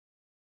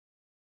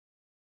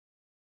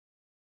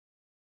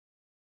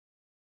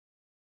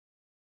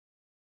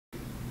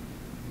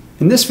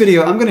In this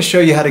video, I'm going to show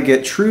you how to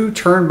get true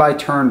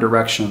turn-by-turn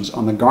directions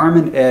on the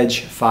Garmin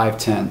Edge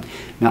 510.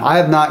 Now, I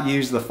have not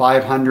used the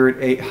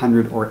 500,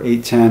 800, or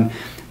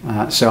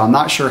 810, so I'm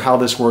not sure how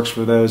this works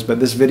for those,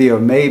 but this video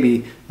may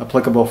be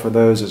applicable for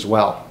those as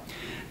well.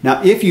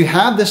 Now, if you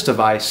have this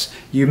device,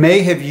 you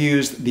may have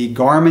used the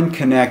Garmin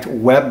Connect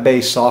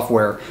web-based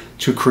software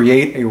to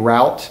create a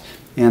route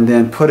and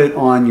then put it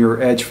on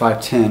your Edge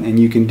 510. And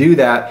you can do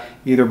that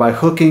either by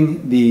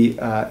hooking the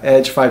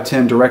Edge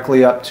 510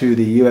 directly up to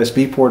the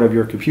USB port of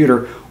your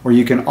computer, or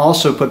you can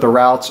also put the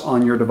routes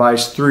on your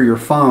device through your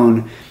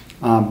phone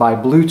by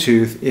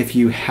Bluetooth if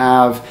you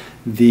have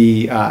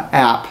the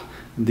app,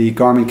 the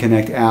Garmin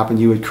Connect app, and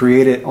you would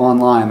create it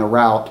online, the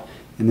route,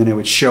 and then it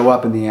would show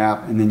up in the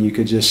app, and then you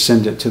could just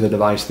send it to the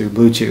device through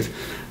Bluetooth.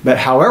 But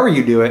however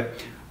you do it,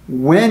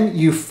 when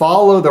you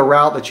follow the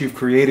route that you've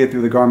created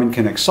through the Garmin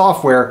Connect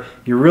software,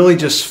 you're really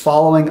just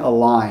following a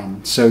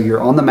line. So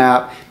you're on the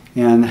map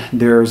and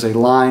there's a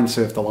line,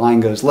 so if the line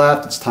goes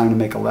left, it's time to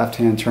make a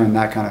left-hand turn,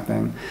 that kind of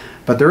thing.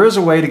 But there is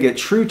a way to get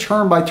true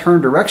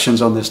turn-by-turn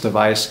directions on this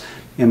device,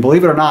 and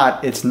believe it or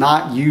not, it's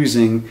not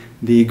using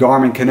the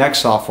Garmin Connect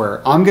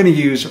software. I'm going to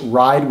use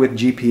Ride with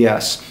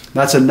GPS.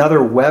 That's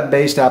another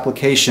web-based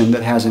application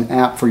that has an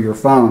app for your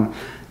phone.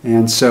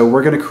 And so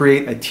we're going to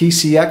create a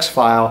TCX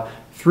file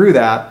through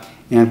that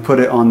and put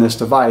it on this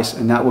device,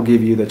 and that will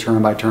give you the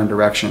turn-by-turn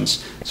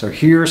directions. So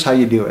here's how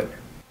you do it.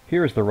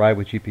 Here's the Ride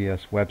with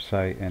GPS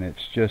website, and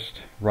it's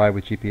just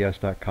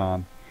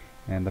ridewithgps.com.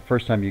 And the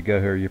first time you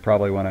go here, you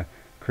probably want to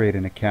create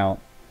an account.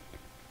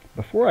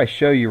 Before I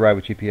show you Ride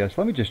with GPS,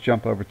 let me just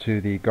jump over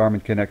to the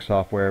Garmin Connect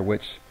software,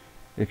 which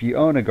if you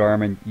own a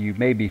Garmin, you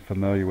may be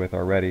familiar with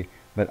already.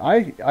 But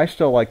I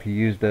still like to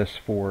use this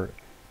for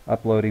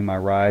uploading my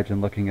rides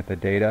and looking at the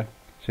data.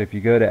 So if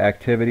you go to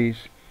Activities,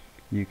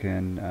 you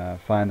can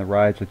find the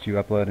rides that you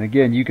upload. And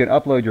again, you can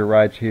upload your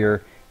rides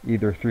here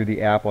either through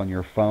the app on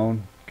your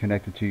phone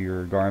connected to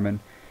your Garmin,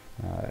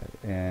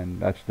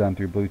 and that's done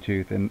through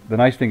Bluetooth. And the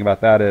nice thing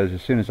about that is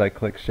as soon as I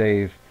click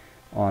Save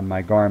on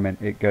my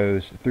Garmin, it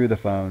goes through the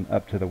phone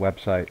up to the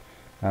website.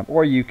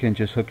 Or you can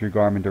just hook your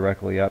Garmin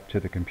directly up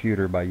to the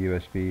computer by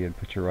USB and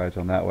put your rides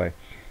on that way.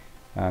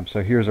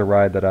 So here's a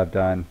ride that I've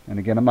done, and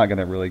again, I'm not going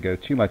to really go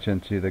too much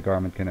into the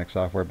Garmin Connect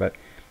software, but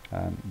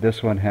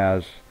this one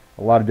has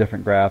a lot of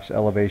different graphs,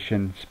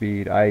 elevation,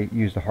 speed. I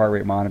use the heart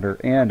rate monitor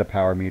and a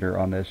power meter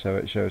on this, so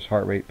it shows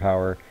heart rate,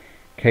 power,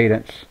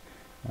 cadence.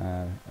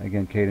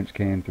 Again, cadence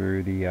came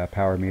through the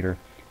power meter,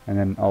 and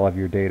then all of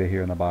your data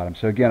here in the bottom.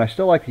 So again, I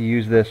still like to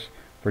use this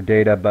for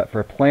data, but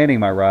for planning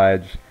my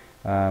rides,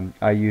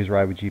 I use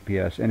Ride with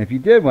GPS. And if you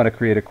did want to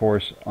create a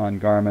course on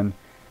Garmin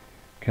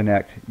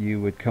Connect, you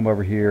would come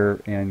over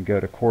here and go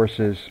to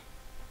Courses,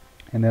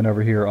 and then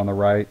over here on the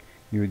right,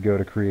 you would go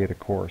to Create a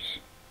Course.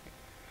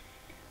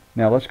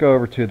 Now let's go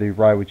over to the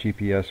Ride with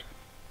GPS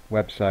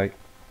website,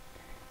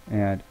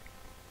 and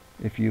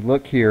if you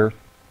look here,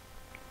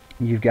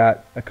 you've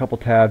got a couple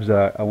tabs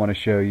that I want to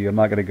show you. I'm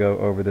not going to go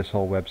over this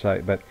whole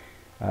website, but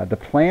the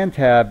Plan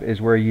tab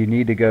is where you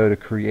need to go to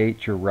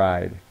create your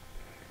ride.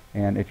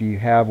 And if you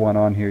have one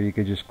on here, you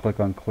could just click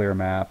on Clear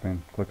Map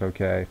and click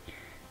OK.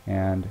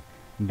 And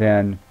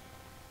then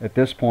at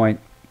this point,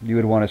 you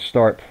would want to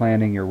start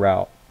planning your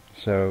route.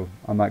 So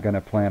I'm not going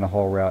to plan a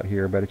whole route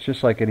here, but it's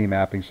just like any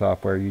mapping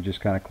software. You just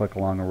kind of click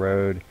along a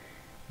road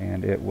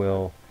and it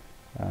will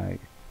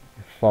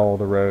follow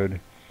the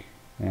road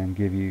and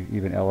give you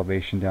even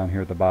elevation down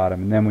here at the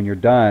bottom. And then when you're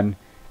done,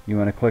 you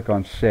want to click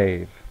on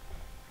Save.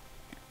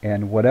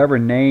 And whatever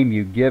name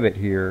you give it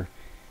here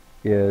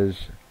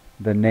is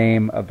the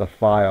name of the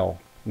file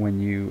when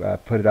you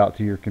put it out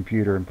to your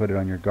computer and put it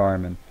on your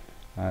Garmin.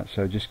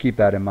 So just keep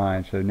that in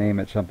mind. So name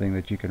it something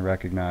that you can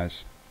recognize.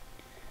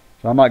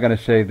 So I'm not going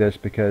to save this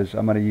because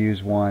I'm going to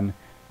use one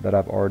that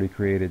I've already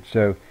created.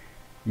 So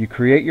you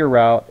create your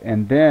route,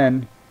 and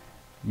then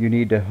you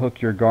need to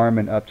hook your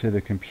Garmin up to the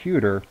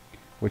computer,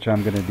 which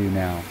I'm going to do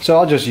now. So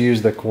I'll just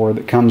use the cord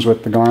that comes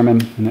with the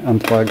Garmin, and it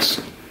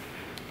unplugs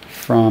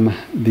from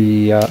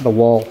the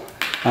wall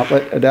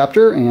outlet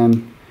adapter,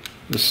 and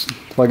just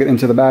plug it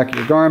into the back of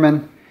your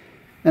Garmin,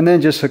 and then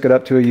just hook it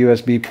up to a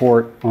USB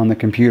port on the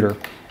computer.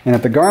 And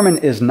if the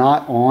Garmin is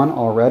not on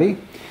already,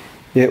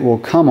 it will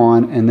come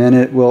on, and then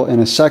it will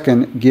in a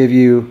second give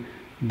you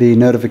the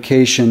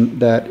notification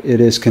that it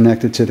is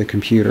connected to the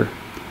computer.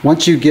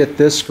 Once you get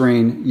this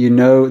screen, you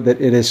know that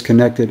it is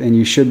connected, and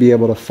you should be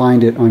able to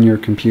find it on your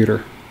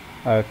computer.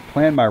 I've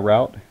planned my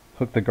route,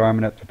 hooked the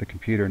Garmin up to the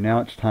computer.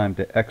 Now it's time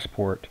to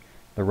export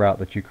the route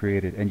that you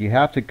created. And you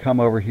have to come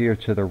over here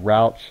to the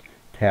Routes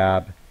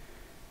tab,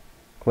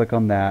 click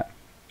on that,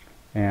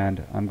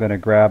 and I'm going to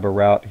grab a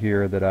route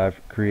here that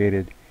I've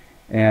created.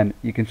 And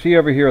you can see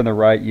over here on the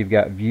right, you've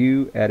got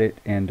View, Edit,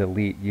 and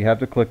Delete. You have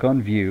to click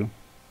on View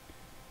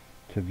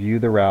to view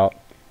the route,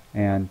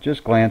 and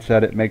just glance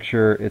at it, make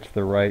sure it's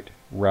the right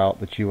route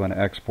that you want to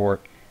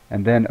export.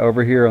 And then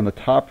over here on the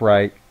top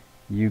right,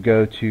 you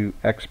go to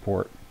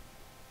Export.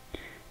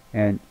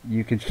 And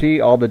you can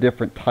see all the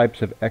different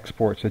types of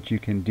exports that you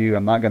can do.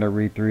 I'm not going to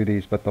read through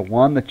these, but the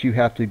one that you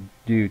have to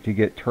do to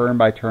get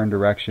turn-by-turn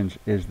directions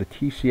is the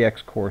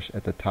TCX course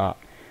at the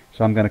top.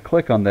 So I'm going to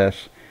click on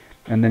this,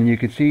 and then you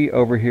can see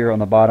over here on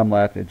the bottom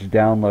left it's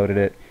downloaded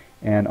it,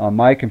 and on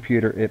my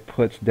computer it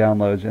puts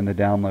downloads in the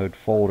download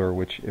folder,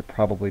 which it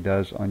probably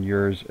does on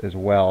yours as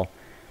well.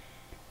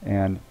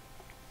 And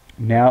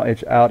now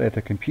it's out at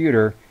the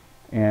computer,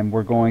 and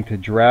we're going to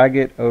drag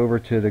it over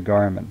to the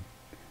Garmin.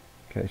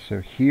 Okay, so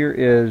here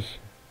is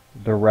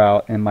the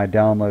route in my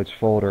downloads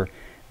folder.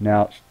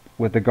 Now,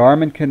 with the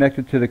Garmin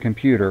connected to the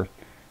computer,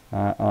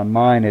 on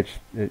mine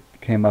it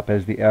came up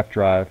as the F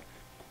drive.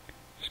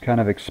 Just kind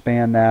of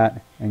expand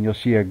that, and you'll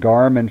see a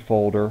Garmin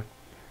folder,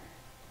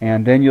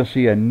 and then you'll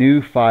see a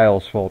new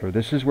files folder.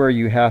 This is where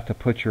you have to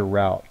put your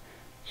route.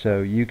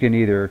 So you can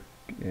either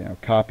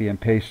copy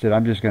and paste it.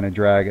 I'm just going to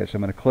drag it. So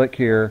I'm going to click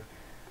here.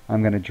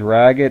 I'm going to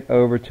drag it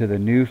over to the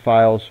new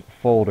files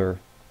folder,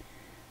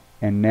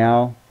 and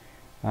now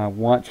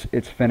once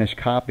it's finished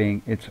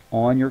copying, it's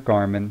on your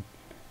Garmin,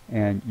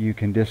 and you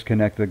can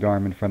disconnect the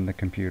Garmin from the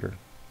computer.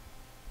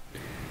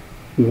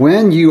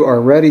 When you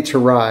are ready to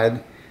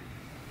ride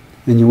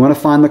and you want to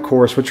find the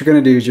course, what you're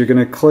going to do is you're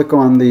going to click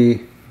on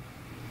the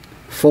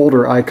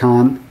folder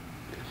icon,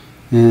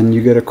 and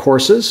you go to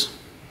courses.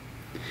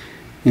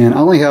 And I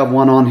only have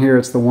one on here.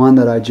 It's the one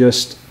that I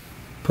just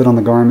put on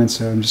the Garmin,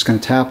 so I'm just going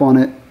to tap on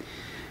it,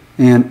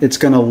 and it's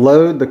going to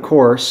load the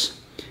course.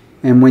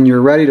 And when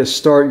you're ready to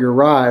start your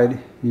ride,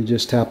 you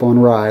just tap on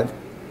ride,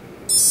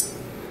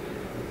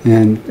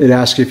 and it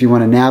asks you if you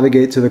want to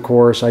navigate to the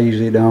course. I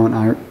usually don't.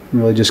 I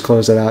really just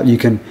close that out. You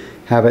can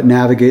have it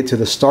navigate to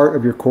the start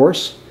of your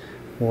course,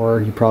 or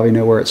you probably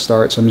know where it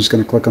starts. I'm just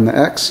going to click on the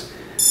X,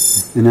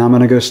 and now I'm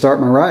going to go start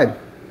my ride.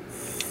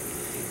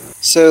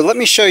 So let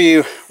me show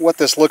you what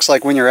this looks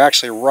like when you're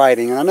actually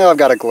riding. And I know I've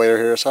got a glare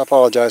here, so I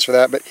apologize for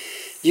that, but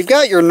you've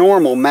got your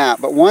normal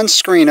map, but one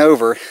screen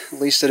over, at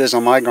least it is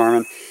on my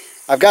Garmin,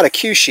 I've got a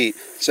cue sheet.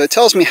 So it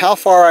tells me how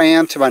far I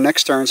am to my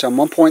next turn. So I'm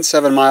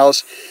 1.7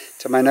 miles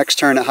to my next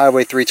turn at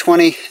Highway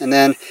 320, and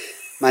then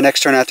my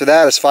next turn after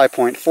that is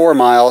 5.4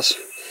 miles.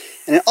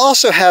 And it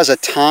also has a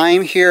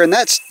time here, and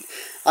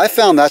I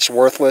found that's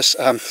worthless.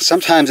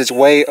 Sometimes it's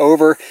way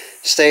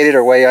overstated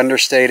or way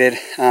understated.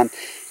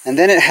 And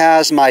then it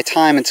has my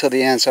time until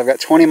the end. So I've got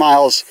 20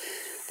 miles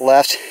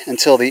left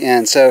until the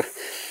end. So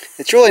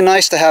it's really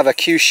nice to have a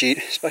cue sheet,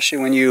 especially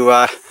when you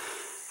are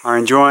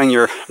enjoying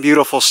your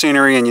beautiful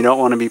scenery and you don't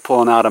want to be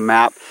pulling out a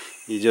map.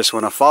 You just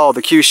want to follow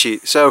the cue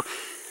sheet. So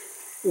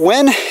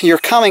when you're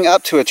coming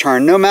up to a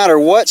turn, no matter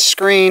what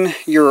screen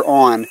you're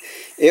on,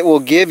 it will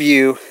give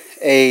you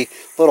a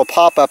little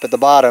pop-up at the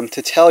bottom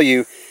to tell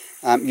you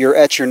you're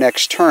at your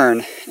next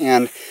turn.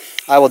 And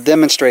I will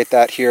demonstrate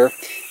that here.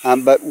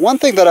 But one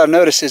thing that I've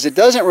noticed is it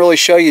doesn't really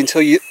show you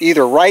until you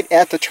either right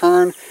at the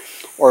turn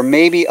or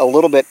maybe a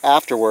little bit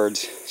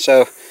afterwards.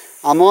 So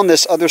I'm on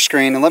this other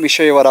screen, and let me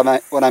show you what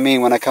I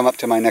mean when I come up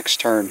to my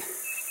next turn.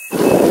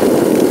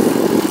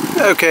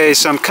 Okay,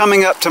 so I'm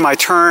coming up to my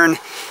turn,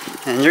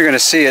 and you're going to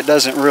see it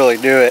doesn't really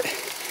do it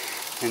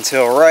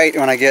until right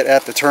when I get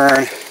at the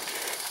turn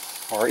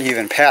or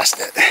even past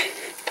it.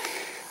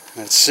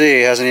 Let's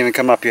see, it hasn't even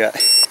come up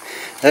yet.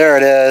 There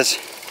it is.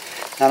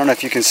 I don't know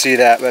if you can see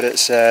that, but it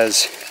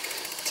says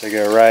to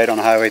go right on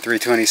Highway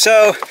 320.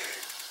 So,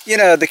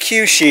 the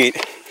cue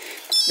sheet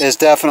is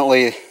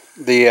definitely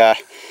the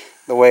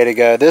way to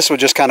go. This would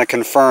just kind of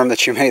confirm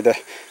that you made the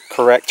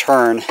correct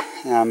turn,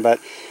 but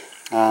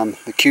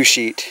the cue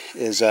sheet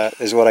is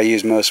what I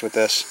use most with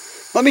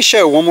this. Let me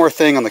show one more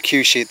thing on the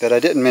cue sheet that I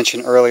didn't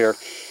mention earlier,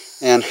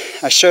 and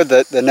I showed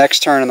the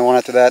next turn and the one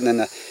after that, and then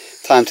the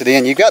time to the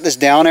end. You've got this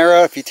down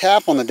arrow. If you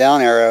tap on the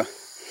down arrow,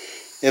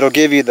 it'll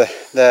give you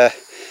the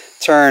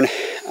turn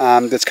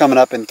that's coming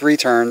up in 3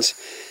 turns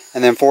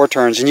and then 4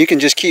 turns, and you can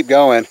just keep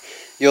going.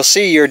 You'll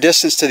see your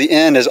distance to the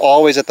end is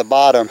always at the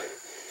bottom,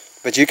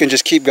 but you can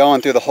just keep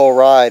going through the whole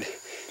ride,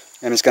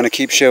 and it's going to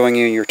keep showing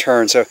you your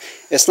turn. So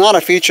it's not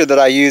a feature that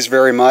I use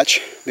very much,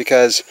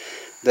 because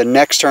the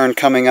next turn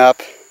coming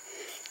up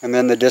and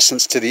then the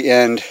distance to the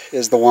end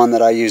is the one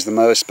that I use the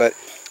most, but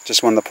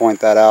just wanted to point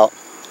that out.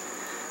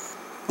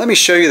 Let me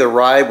show you the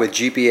Ride with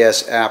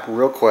GPS app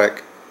real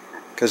quick,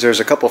 because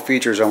there's a couple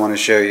features I want to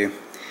show you.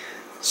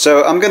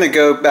 So I'm going to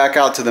go back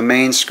out to the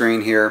main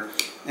screen here,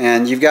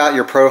 and you've got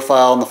your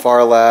profile on the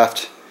far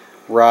left,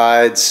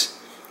 rides,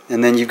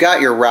 and then you've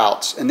got your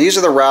routes. And these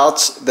are the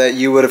routes that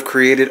you would have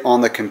created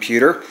on the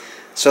computer.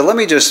 So let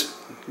me just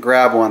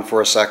grab one for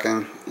a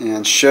second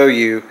and show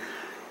you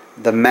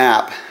the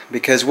map,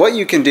 because what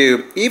you can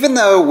do, even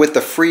though with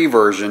the free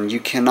version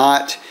you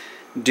cannot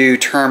do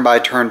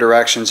turn-by-turn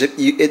directions,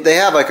 they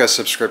have like a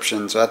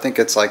subscription, so I think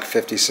it's like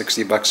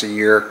 50-60 bucks a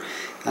year,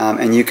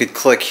 and you could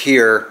click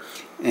here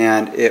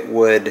and it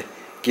would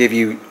give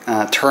you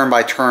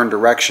turn-by-turn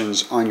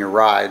directions on your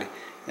ride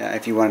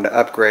if you wanted to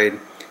upgrade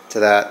to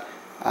that.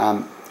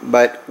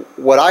 But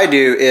what I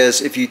do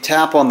is, if you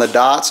tap on the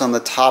dots on the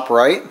top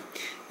right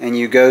and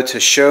you go to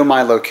show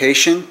my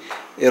location,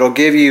 it'll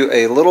give you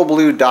a little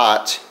blue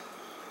dot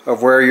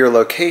of where your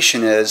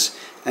location is,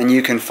 and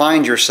you can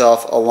find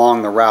yourself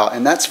along the route,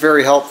 and that's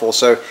very helpful.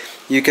 So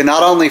you can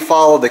not only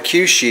follow the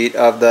cue sheet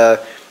of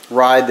the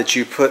ride that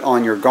you put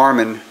on your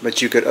Garmin,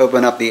 but you could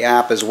open up the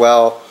app as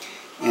well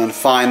and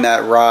find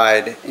that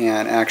ride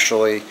and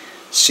actually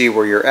see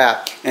where you're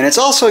at. And it's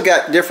also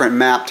got different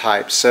map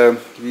types. So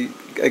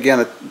again,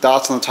 the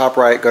dots on the top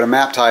right, go to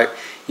map type.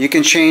 You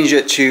can change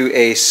it to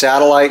a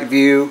satellite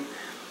view.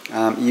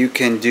 You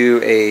can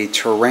do a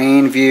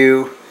terrain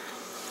view,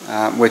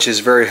 which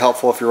is very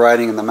helpful if you're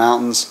riding in the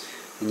mountains,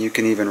 and you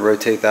can even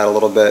rotate that a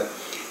little bit.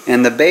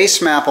 And the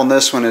base map on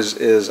this one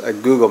is a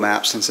Google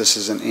map, since this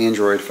is an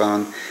Android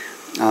phone.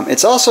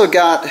 It's also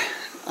got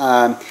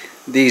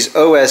these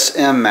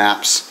OSM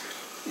maps,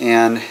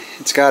 and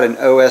it's got an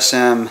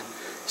OSM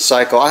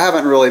cycle. I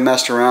haven't really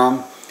messed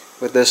around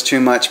with this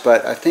too much,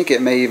 but I think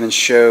it may even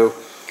show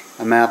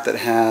a map that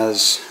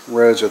has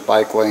roads with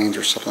bike lanes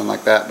or something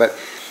like that. But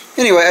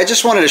anyway, I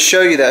just wanted to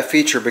show you that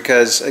feature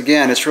because,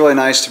 again, it's really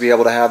nice to be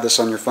able to have this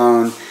on your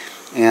phone,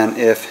 and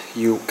if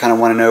you kind of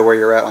want to know where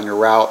you're at on your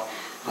route,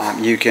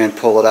 you can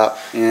pull it up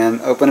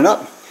and open it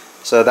up.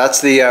 So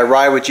that's the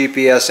Ride with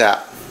GPS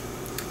app.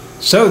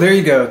 So there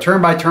you go,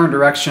 turn-by-turn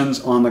directions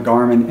on the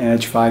Garmin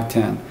Edge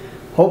 510.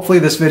 Hopefully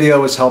this video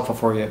was helpful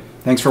for you.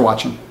 Thanks for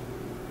watching.